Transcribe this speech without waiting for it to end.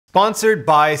Sponsored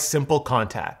by Simple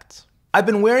Contacts. I've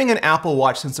been wearing an Apple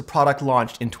Watch since the product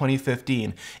launched in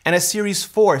 2015, and a Series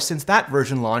 4 since that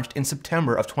version launched in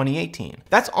September of 2018.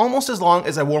 That's almost as long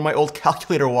as I wore my old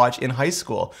calculator watch in high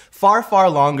school, far, far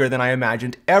longer than I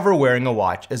imagined ever wearing a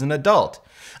watch as an adult.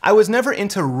 I was never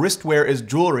into wristwear as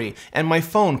jewelry, and my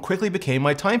phone quickly became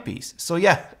my timepiece, so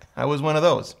yeah, I was one of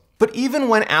those. But even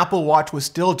when Apple Watch was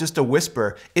still just a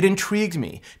whisper, it intrigued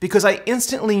me because I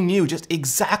instantly knew just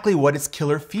exactly what its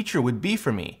killer feature would be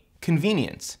for me: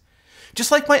 convenience.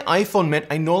 Just like my iPhone meant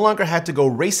I no longer had to go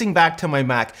racing back to my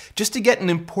Mac just to get an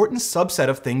important subset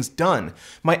of things done,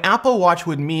 my Apple Watch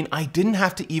would mean I didn't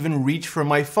have to even reach for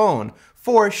my phone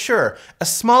for, sure, a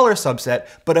smaller subset,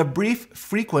 but a brief,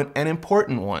 frequent, and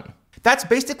important one. That's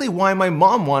basically why my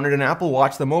mom wanted an Apple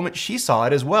Watch the moment she saw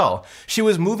it as well. She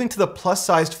was moving to the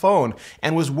plus-sized phone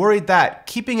and was worried that,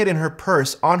 keeping it in her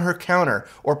purse, on her counter,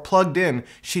 or plugged in,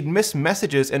 she'd miss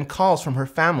messages and calls from her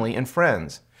family and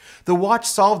friends. The watch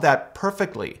solved that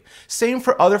perfectly. Same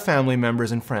for other family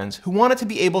members and friends who wanted to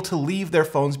be able to leave their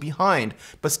phones behind,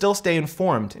 but still stay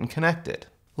informed and connected.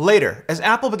 Later, as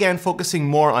Apple began focusing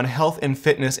more on health and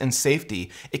fitness and safety,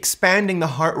 expanding the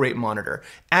heart rate monitor,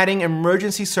 adding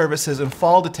emergency services and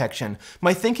fall detection,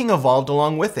 my thinking evolved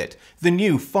along with it. The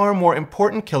new, far more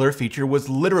important killer feature was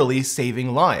literally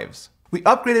saving lives. We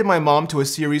upgraded my mom to a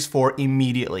Series 4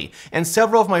 immediately, and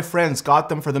several of my friends got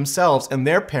them for themselves and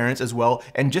their parents as well,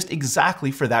 and just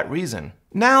exactly for that reason.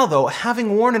 Now though,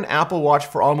 having worn an Apple Watch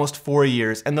for almost 4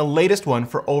 years and the latest one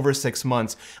for over 6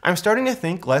 months, I'm starting to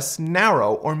think less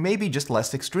narrow, or maybe just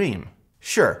less extreme.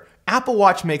 Sure, Apple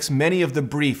Watch makes many of the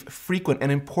brief, frequent,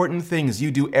 and important things you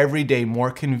do every day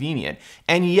more convenient.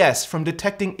 And yes, from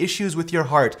detecting issues with your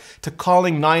heart to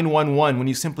calling 911 when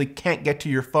you simply can't get to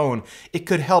your phone, it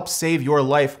could help save your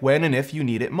life when and if you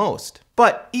need it most.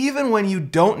 But even when you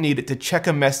don't need it to check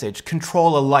a message,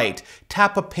 control a light,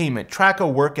 tap a payment, track a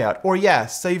workout, or yeah,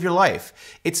 save your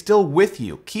life, it's still with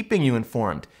you, keeping you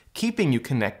informed, keeping you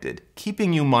connected,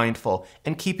 keeping you mindful,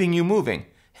 and keeping you moving.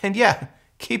 And yeah,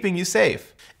 keeping you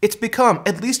safe. It's become,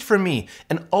 at least for me,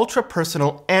 an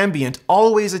ultra-personal, ambient,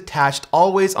 always attached,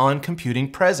 always-on computing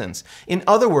presence. In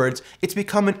other words, it's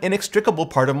become an inextricable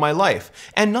part of my life.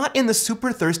 And not in the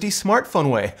super thirsty smartphone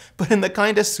way, but in the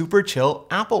kinda super chill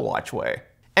Apple Watch way.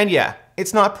 And yeah,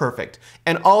 it's not perfect,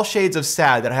 and all shades of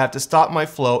sad that I have to stop my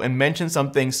flow and mention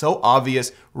something so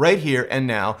obvious right here and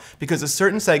now because a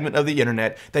certain segment of the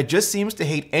internet that just seems to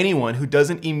hate anyone who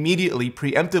doesn't immediately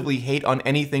preemptively hate on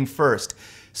anything first.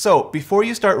 So before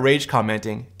you start rage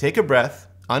commenting, take a breath,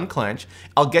 unclench.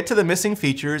 I'll get to the missing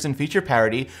features and feature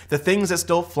parity, the things that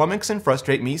still flummox and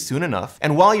frustrate me soon enough.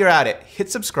 And while you're at it, hit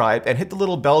subscribe and hit the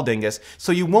little bell dingus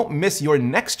so you won't miss your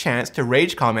next chance to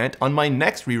rage comment on my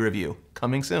next re-review,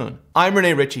 coming soon. I'm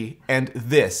Rene Ritchie, and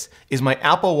this is my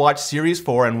Apple Watch Series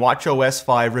 4 and watchOS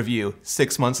 5 review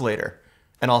 6 months later.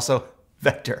 And also,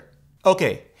 Vector.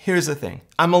 Okay, here's the thing.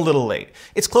 I'm a little late.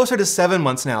 It's closer to 7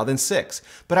 months now than 6,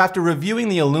 but after reviewing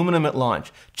the aluminum at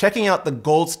launch, checking out the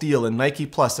gold steel in Nike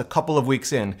Plus a couple of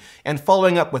weeks in, and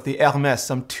following up with the Hermès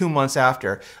some 2 months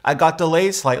after, I got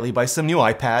delayed slightly by some new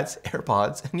iPads,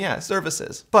 AirPods, and yeah,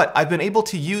 services. But I've been able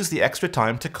to use the extra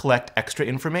time to collect extra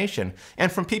information,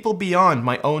 and from people beyond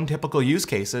my own typical use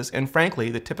cases, and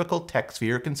frankly, the typical tech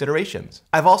sphere considerations.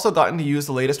 I've also gotten to use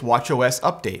the latest watchOS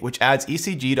update, which adds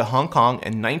ECG to Hong Kong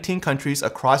and 19 countries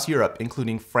across Europe,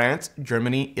 including France,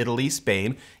 Germany, Italy,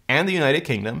 Spain, and the United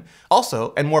Kingdom.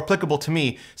 Also, and more applicable to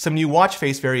me, some new watch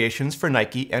face variations for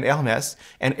Nike and Hermes,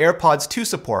 and AirPods 2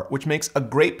 support, which makes a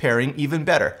great pairing even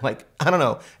better. Like, I don't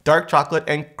know, dark chocolate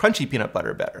and crunchy peanut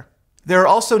butter better. There are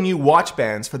also new watch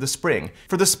bands for the spring.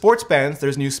 For the sports bands,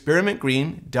 there's new Spearmint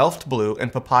Green, Delft Blue,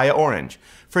 and Papaya Orange.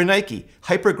 For Nike,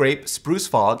 Hyper Grape, Spruce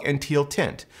Fog, and Teal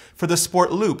Tint. For the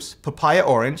sport loops, Papaya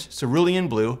Orange, Cerulean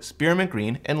Blue, Spearmint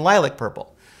Green, and Lilac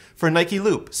Purple. For Nike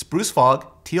Loop, Spruce Fog,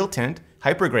 Teal Tint,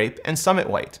 Hyper Grape, and Summit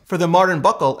White. For the modern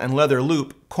buckle and leather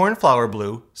loop, Cornflower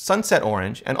Blue, Sunset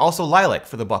Orange, and also Lilac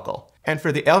for the buckle. And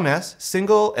for the Hermès,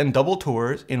 single and double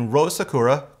tours in Rose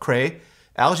Sakura, Cray,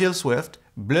 Argile Swift,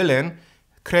 Bleu Laine,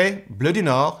 Cray, Bleu du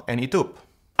Nord, and Itoupe.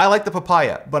 I like the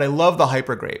Papaya, but I love the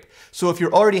Hyper Grape. So if you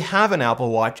already have an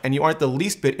Apple Watch and you aren't the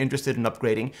least bit interested in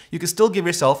upgrading, you can still give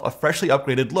yourself a freshly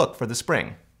upgraded look for the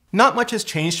spring. Not much has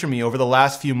changed for me over the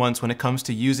last few months when it comes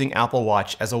to using Apple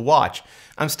Watch as a watch.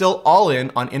 I'm still all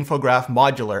in on Infograph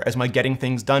Modular as my getting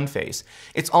things done phase.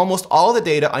 It's almost all the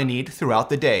data I need throughout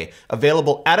the day,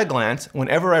 available at a glance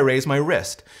whenever I raise my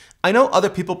wrist. I know other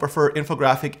people prefer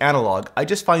infographic analog, I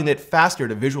just find it faster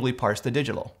to visually parse the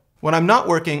digital. When I'm not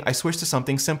working, I switch to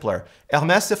something simpler.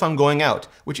 Hermès if I'm going out,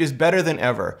 which is better than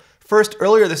ever. First,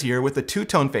 earlier this year with the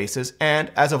two-tone faces,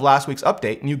 and as of last week's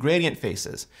update, new gradient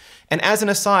faces. And as an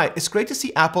aside, it's great to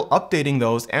see Apple updating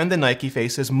those and the Nike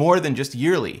faces more than just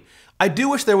yearly. I do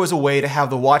wish there was a way to have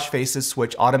the watch faces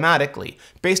switch automatically,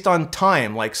 based on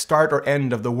time like start or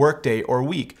end of the workday or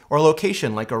week, or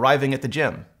location like arriving at the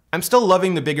gym. I'm still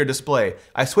loving the bigger display.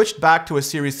 I switched back to a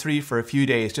Series 3 for a few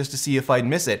days just to see if I'd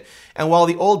miss it, and while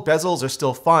the old bezels are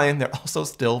still fine, they're also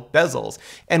still bezels.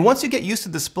 And once you get used to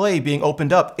the display being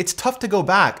opened up, it's tough to go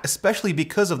back, especially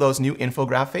because of those new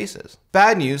infograph faces.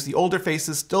 Bad news, the older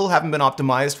faces still haven't been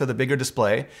optimized for the bigger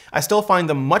display. I still find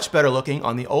them much better looking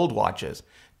on the old watches.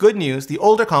 Good news, the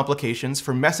older complications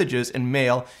for messages and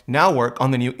mail now work on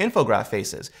the new infograph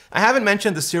faces. I haven't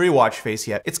mentioned the Siri watch face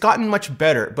yet. It's gotten much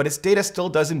better, but its data still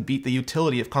doesn't beat the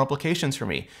utility of complications for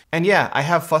me. And yeah, I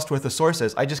have fussed with the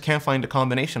sources, I just can't find a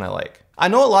combination I like. I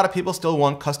know a lot of people still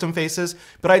want custom faces,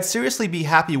 but I'd seriously be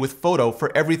happy with photo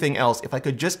for everything else if I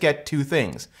could just get two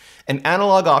things. An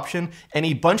analog option and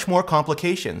a bunch more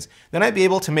complications. Then I'd be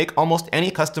able to make almost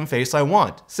any custom face I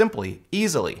want, simply,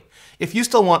 easily. If you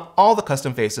still want all the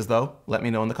custom faces though, let me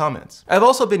know in the comments. I've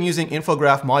also been using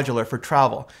Infograph Modular for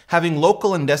travel, having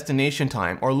local and destination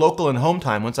time or local and home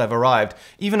time once I've arrived,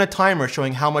 even a timer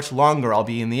showing how much longer I'll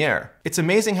be in the air. It's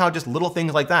amazing how just little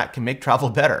things like that can make travel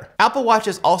better. Apple Watch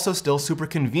is also still super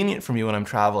convenient for me when I'm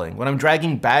traveling, when I'm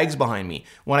dragging bags behind me,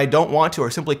 when I don't want to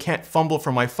or simply can't fumble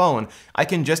for my phone, I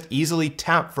can just easily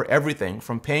tap for everything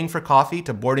from paying for coffee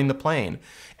to boarding the plane.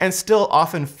 And still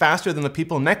often faster than the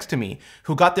people next to me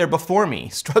who got there before me,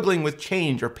 struggling with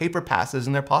change or paper passes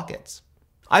in their pockets.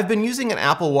 I've been using an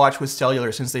Apple Watch with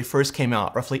cellular since they first came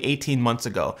out, roughly 18 months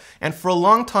ago, and for a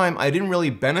long time I didn't really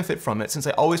benefit from it since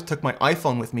I always took my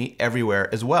iPhone with me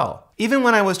everywhere as well. Even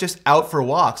when I was just out for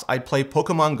walks, I'd play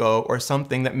Pokemon Go or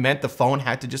something that meant the phone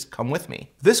had to just come with me.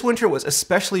 This winter was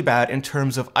especially bad in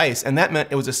terms of ice, and that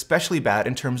meant it was especially bad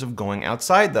in terms of going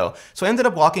outside though, so I ended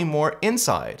up walking more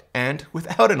inside, and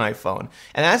without an iPhone.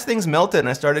 And as things melted and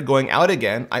I started going out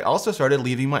again, I also started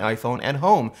leaving my iPhone at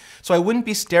home, so I wouldn't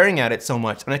be staring at it so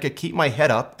much and I could keep my head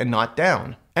up and not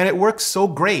down. And it works so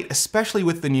great, especially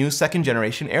with the new second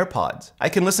generation AirPods. I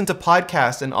can listen to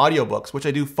podcasts and audiobooks, which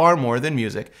I do far more than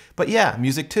music, but yeah,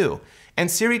 music too. And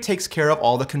Siri takes care of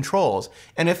all the controls.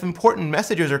 And if important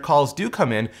messages or calls do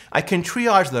come in, I can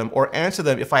triage them or answer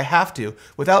them if I have to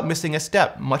without missing a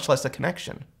step, much less a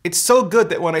connection. It's so good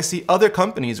that when I see other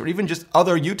companies or even just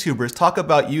other YouTubers talk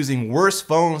about using worse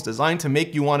phones designed to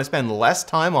make you want to spend less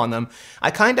time on them,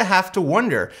 I kinda have to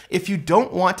wonder, if you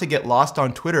don't want to get lost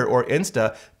on Twitter or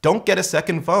Insta, don't get a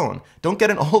second phone. Don't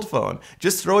get an old phone.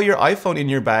 Just throw your iPhone in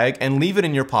your bag and leave it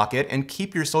in your pocket and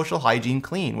keep your social hygiene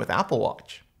clean with Apple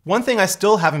Watch. One thing I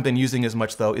still haven't been using as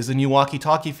much though is the new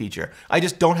walkie-talkie feature. I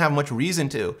just don't have much reason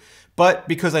to. But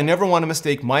because I never want to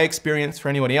mistake my experience for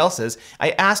anybody else's,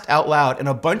 I asked out loud and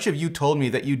a bunch of you told me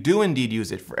that you do indeed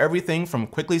use it for everything from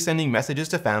quickly sending messages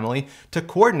to family to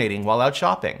coordinating while out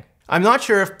shopping. I'm not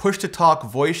sure if push-to-talk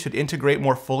voice should integrate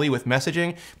more fully with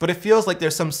messaging, but it feels like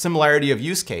there's some similarity of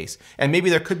use case, and maybe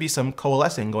there could be some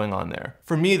coalescing going on there.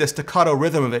 For me, the staccato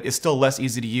rhythm of it is still less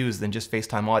easy to use than just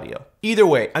FaceTime audio. Either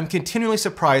way, I'm continually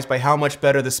surprised by how much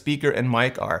better the speaker and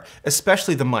mic are,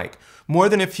 especially the mic. More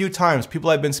than a few times, people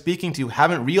I've been speaking to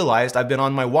haven't realized I've been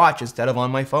on my watch instead of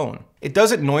on my phone. It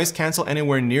doesn't noise cancel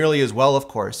anywhere nearly as well, of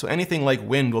course, so anything like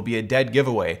wind will be a dead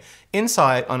giveaway.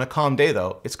 Inside, on a calm day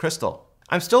though, it's crystal.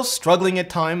 I'm still struggling at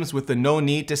times with the no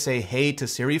need to say hey to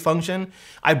Siri function.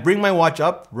 I bring my watch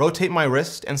up, rotate my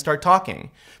wrist, and start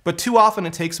talking. But too often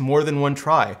it takes more than one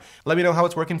try. Let me know how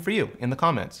it's working for you in the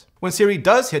comments. When Siri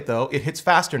does hit though, it hits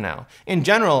faster now. In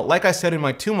general, like I said in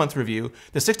my 2-month review,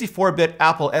 the 64-bit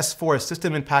Apple S4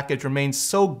 system and package remains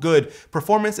so good,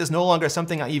 performance is no longer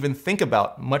something I even think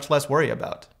about, much less worry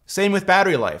about. Same with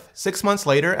battery life. 6 months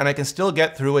later, and I can still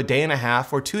get through a day and a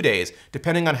half or 2 days,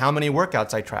 depending on how many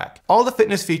workouts I track. All the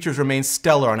fitness features remain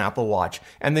stellar on Apple Watch,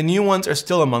 and the new ones are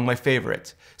still among my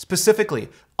favorites. Specifically,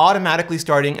 automatically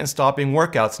starting and stopping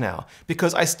workouts now,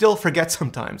 because I still forget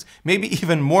sometimes, maybe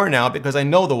even more now because I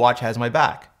know the watch has my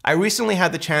back. I recently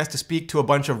had the chance to speak to a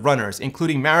bunch of runners,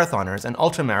 including marathoners and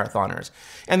ultramarathoners,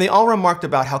 and they all remarked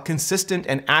about how consistent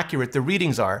and accurate the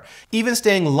readings are, even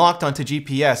staying locked onto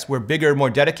GPS where bigger,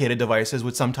 more dedicated devices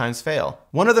would sometimes fail.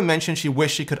 One of them mentioned she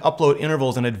wished she could upload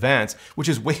intervals in advance, which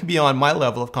is way beyond my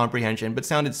level of comprehension, but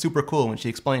sounded super cool when she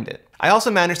explained it. I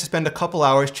also managed to spend a couple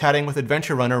hours chatting with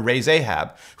adventure runner Ray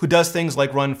Zahab, who does things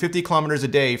like run 50 kilometers a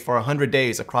day for 100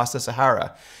 days across the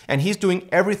Sahara. And he's doing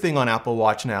everything on Apple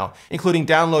Watch now, including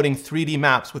downloading 3D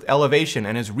maps with elevation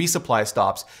and his resupply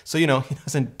stops, so he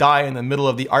doesn't die in the middle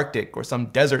of the Arctic or some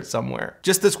desert somewhere.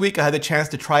 Just this week I had the chance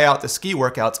to try out the ski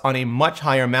workouts on a much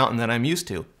higher mountain than I'm used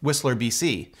to, Whistler,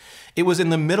 BC. It was in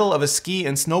the middle of a ski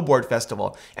and snowboard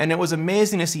festival, and it was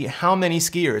amazing to see how many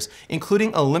skiers,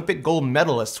 including Olympic gold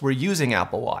medalists, were using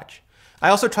Apple Watch. I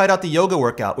also tried out the yoga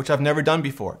workout, which I've never done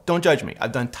before. Don't judge me.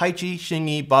 I've done Tai Chi,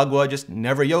 Shingi, Bagua, just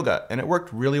never yoga, and it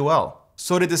worked really well.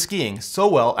 So did the skiing. So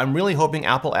well, I'm really hoping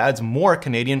Apple adds more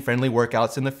Canadian-friendly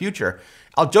workouts in the future.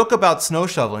 I'll joke about snow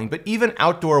shoveling, but even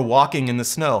outdoor walking in the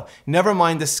snow, never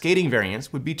mind the skating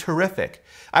variants, would be terrific.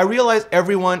 I realize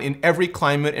everyone in every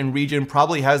climate and region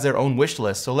probably has their own wish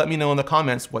list, so let me know in the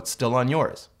comments what's still on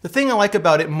yours. The thing I like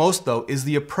about it most though is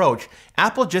the approach.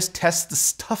 Apple just tests the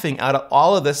stuffing out of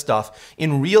all of this stuff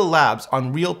in real labs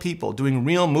on real people doing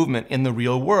real movement in the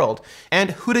real world.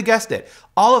 And who'd have guessed it?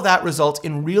 All of that results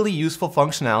in really useful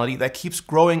functionality that keeps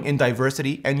growing in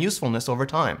diversity and usefulness over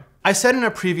time. I said in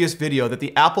a previous video that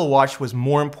the Apple Watch was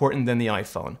more important than the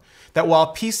iPhone. That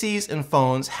while PCs and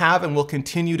phones have and will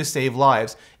continue to save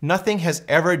lives, nothing has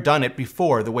ever done it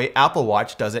before the way Apple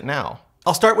Watch does it now.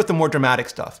 I'll start with the more dramatic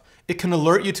stuff. It can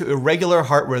alert you to irregular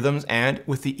heart rhythms, and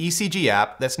with the ECG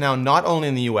app that's now not only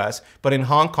in the US, but in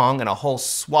Hong Kong and a whole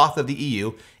swath of the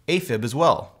EU, AFib as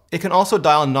well. It can also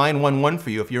dial 911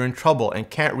 for you if you're in trouble and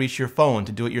can't reach your phone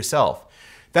to do it yourself.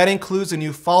 That includes a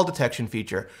new fall detection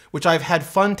feature, which I've had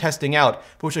fun testing out,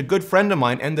 but which a good friend of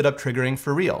mine ended up triggering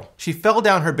for real. She fell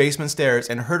down her basement stairs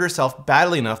and hurt herself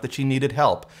badly enough that she needed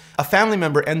help. A family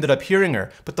member ended up hearing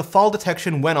her, but the fall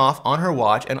detection went off on her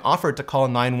watch and offered to call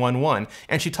 911,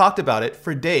 and she talked about it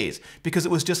for days, because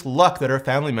it was just luck that her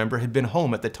family member had been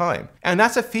home at the time. And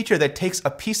that's a feature that takes a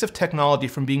piece of technology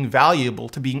from being valuable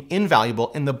to being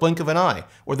invaluable in the blink of an eye,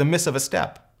 or the miss of a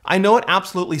step. I know it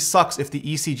absolutely sucks if the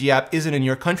ECG app isn't in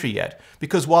your country yet,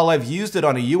 because while I've used it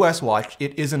on a US watch,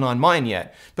 it isn't on mine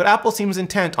yet, but Apple seems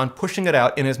intent on pushing it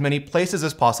out in as many places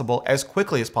as possible as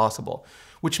quickly as possible,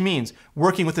 which means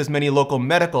working with as many local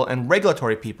medical and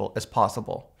regulatory people as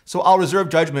possible. So I'll reserve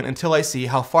judgment until I see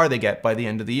how far they get by the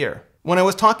end of the year. When I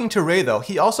was talking to Ray though,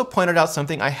 he also pointed out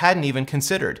something I hadn't even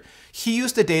considered. He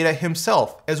used the data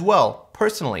himself as well,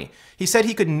 personally. He said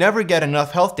he could never get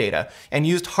enough health data and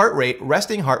used heart rate,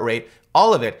 resting heart rate,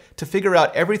 all of it to figure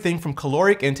out everything from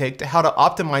caloric intake to how to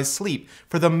optimize sleep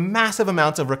for the massive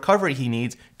amounts of recovery he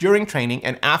needs during training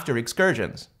and after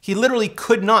excursions. He literally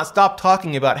could not stop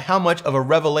talking about how much of a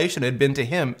revelation it had been to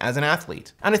him as an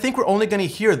athlete. And I think we're only going to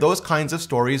hear those kinds of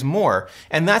stories more,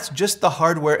 and that's just the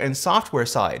hardware and software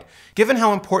side. Given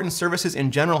how important services in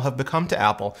general have become to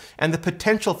Apple, and the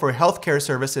potential for healthcare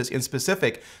services in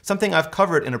specific, something I've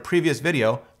covered in a previous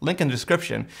video, link in the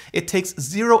description, it takes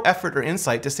zero effort or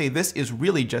insight to say this is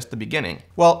really just the beginning.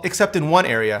 Well, except in one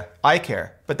area, eye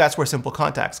care. But that's where simple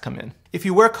contacts come in. If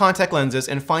you wear contact lenses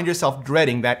and find yourself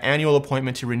dreading that annual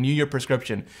appointment to renew your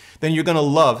prescription, then you're gonna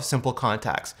love Simple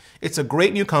Contacts. It's a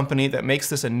great new company that makes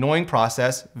this annoying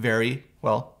process very,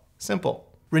 well, simple.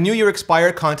 Renew your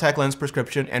expired contact lens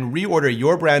prescription and reorder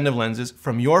your brand of lenses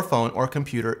from your phone or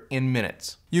computer in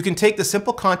minutes. You can take the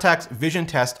Simple Contacts vision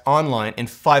test online in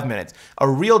 5 minutes. A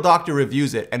real doctor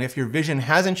reviews it, and if your vision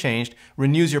hasn't changed,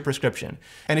 renews your prescription.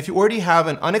 And if you already have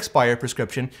an unexpired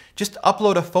prescription, just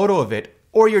upload a photo of it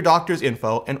or your doctor's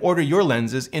info and order your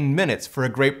lenses in minutes for a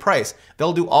great price.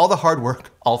 They'll do all the hard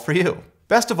work, all for you.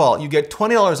 Best of all, you get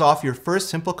 $20 off your first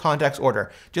Simple Contacts order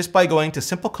just by going to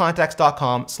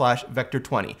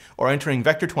simplecontacts.com/vector20 or entering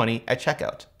vector20 at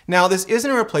checkout. Now, this isn't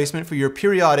a replacement for your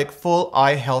periodic full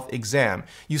eye health exam.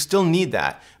 You still need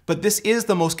that, but this is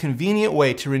the most convenient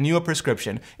way to renew a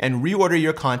prescription and reorder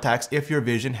your contacts if your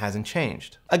vision hasn't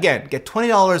changed. Again, get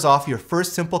 $20 off your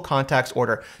first Simple Contacts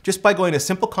order just by going to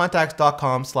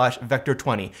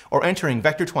simplecontacts.com/vector20 or entering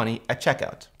vector20 at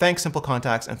checkout. Thanks, Simple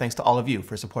Contacts, and thanks to all of you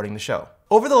for supporting the show.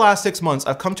 Over the last 6 months,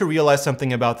 I've come to realize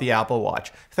something about the Apple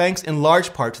Watch, thanks in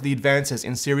large part to the advances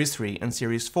in Series 3 and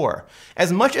Series 4.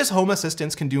 As much as home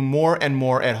assistants can do more and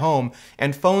more at home,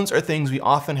 and phones are things we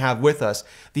often have with us,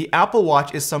 the Apple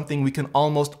Watch is something we can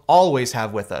almost always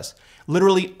have with us.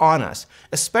 Literally on us,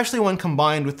 especially when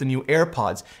combined with the new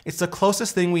AirPods. It's the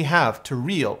closest thing we have to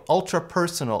real,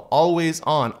 ultra-personal, always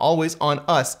on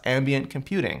us ambient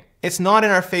computing. It's not in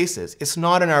our faces, it's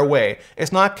not in our way,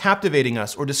 it's not captivating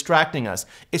us or distracting us.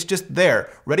 It's just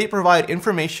there, ready to provide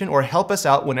information or help us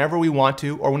out whenever we want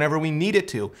to or whenever we need it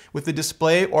to, with the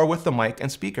display or with the mic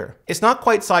and speaker. It's not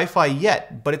quite sci-fi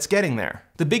yet, but it's getting there.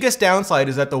 The biggest downside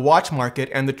is that the watch market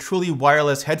and the truly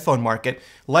wireless headphone market,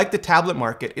 like the tablet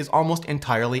market, is almost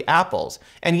entirely Apple's.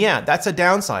 And yeah, that's a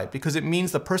downside because it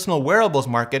means the personal wearables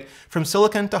market, from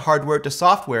silicon to hardware to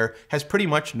software, has pretty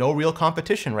much no real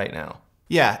competition right now.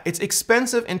 Yeah, it's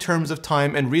expensive in terms of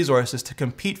time and resources to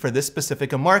compete for this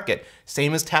specific market,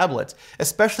 same as tablets,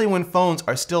 especially when phones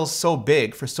are still so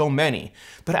big for so many.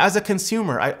 But as a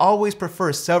consumer, I always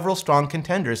prefer several strong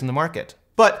contenders in the market.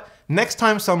 But next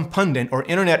time some pundit or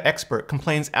internet expert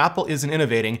complains Apple isn't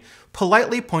innovating,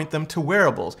 politely point them to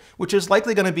wearables, which is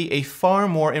likely going to be a far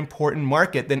more important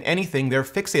market than anything they're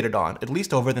fixated on, at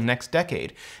least over the next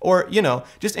decade. Or,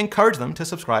 just encourage them to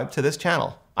subscribe to this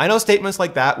channel. I know statements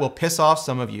like that will piss off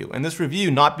some of you, and this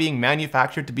review not being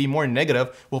manufactured to be more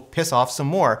negative will piss off some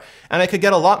more. And I could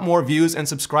get a lot more views and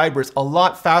subscribers a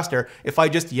lot faster if I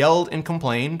just yelled and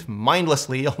complained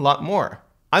mindlessly a lot more.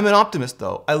 I'm an optimist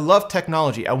though. I love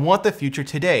technology. I want the future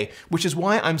today, which is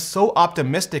why I'm so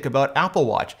optimistic about Apple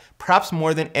Watch, perhaps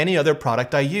more than any other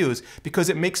product I use, because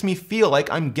it makes me feel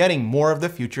like I'm getting more of the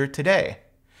future today.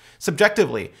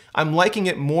 Subjectively, I'm liking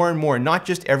it more and more, not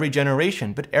just every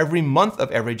generation, but every month of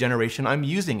every generation I'm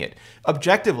using it.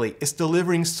 Objectively, it's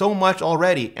delivering so much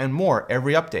already and more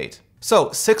every update.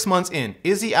 So, 6 months in,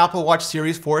 is the Apple Watch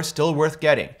Series 4 still worth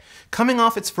getting? Coming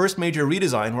off its first major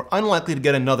redesign, we're unlikely to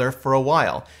get another for a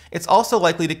while. It's also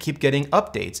likely to keep getting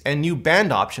updates and new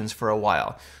band options for a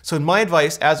while. So my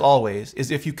advice, as always,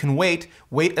 is if you can wait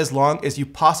as long as you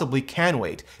possibly can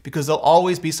wait, because there'll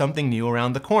always be something new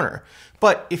around the corner.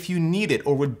 But if you need it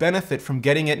or would benefit from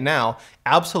getting it now,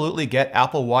 absolutely get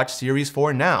Apple Watch Series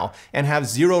 4 now and have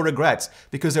zero regrets,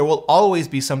 because there will always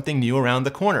be something new around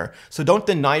the corner. So don't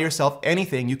deny yourself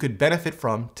anything you could benefit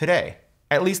from today.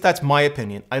 At least that's my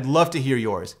opinion. I'd love to hear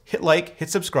yours. Hit like, hit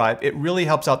subscribe, it really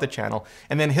helps out the channel,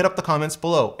 and then hit up the comments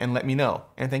below and let me know.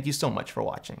 And thank you so much for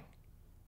watching.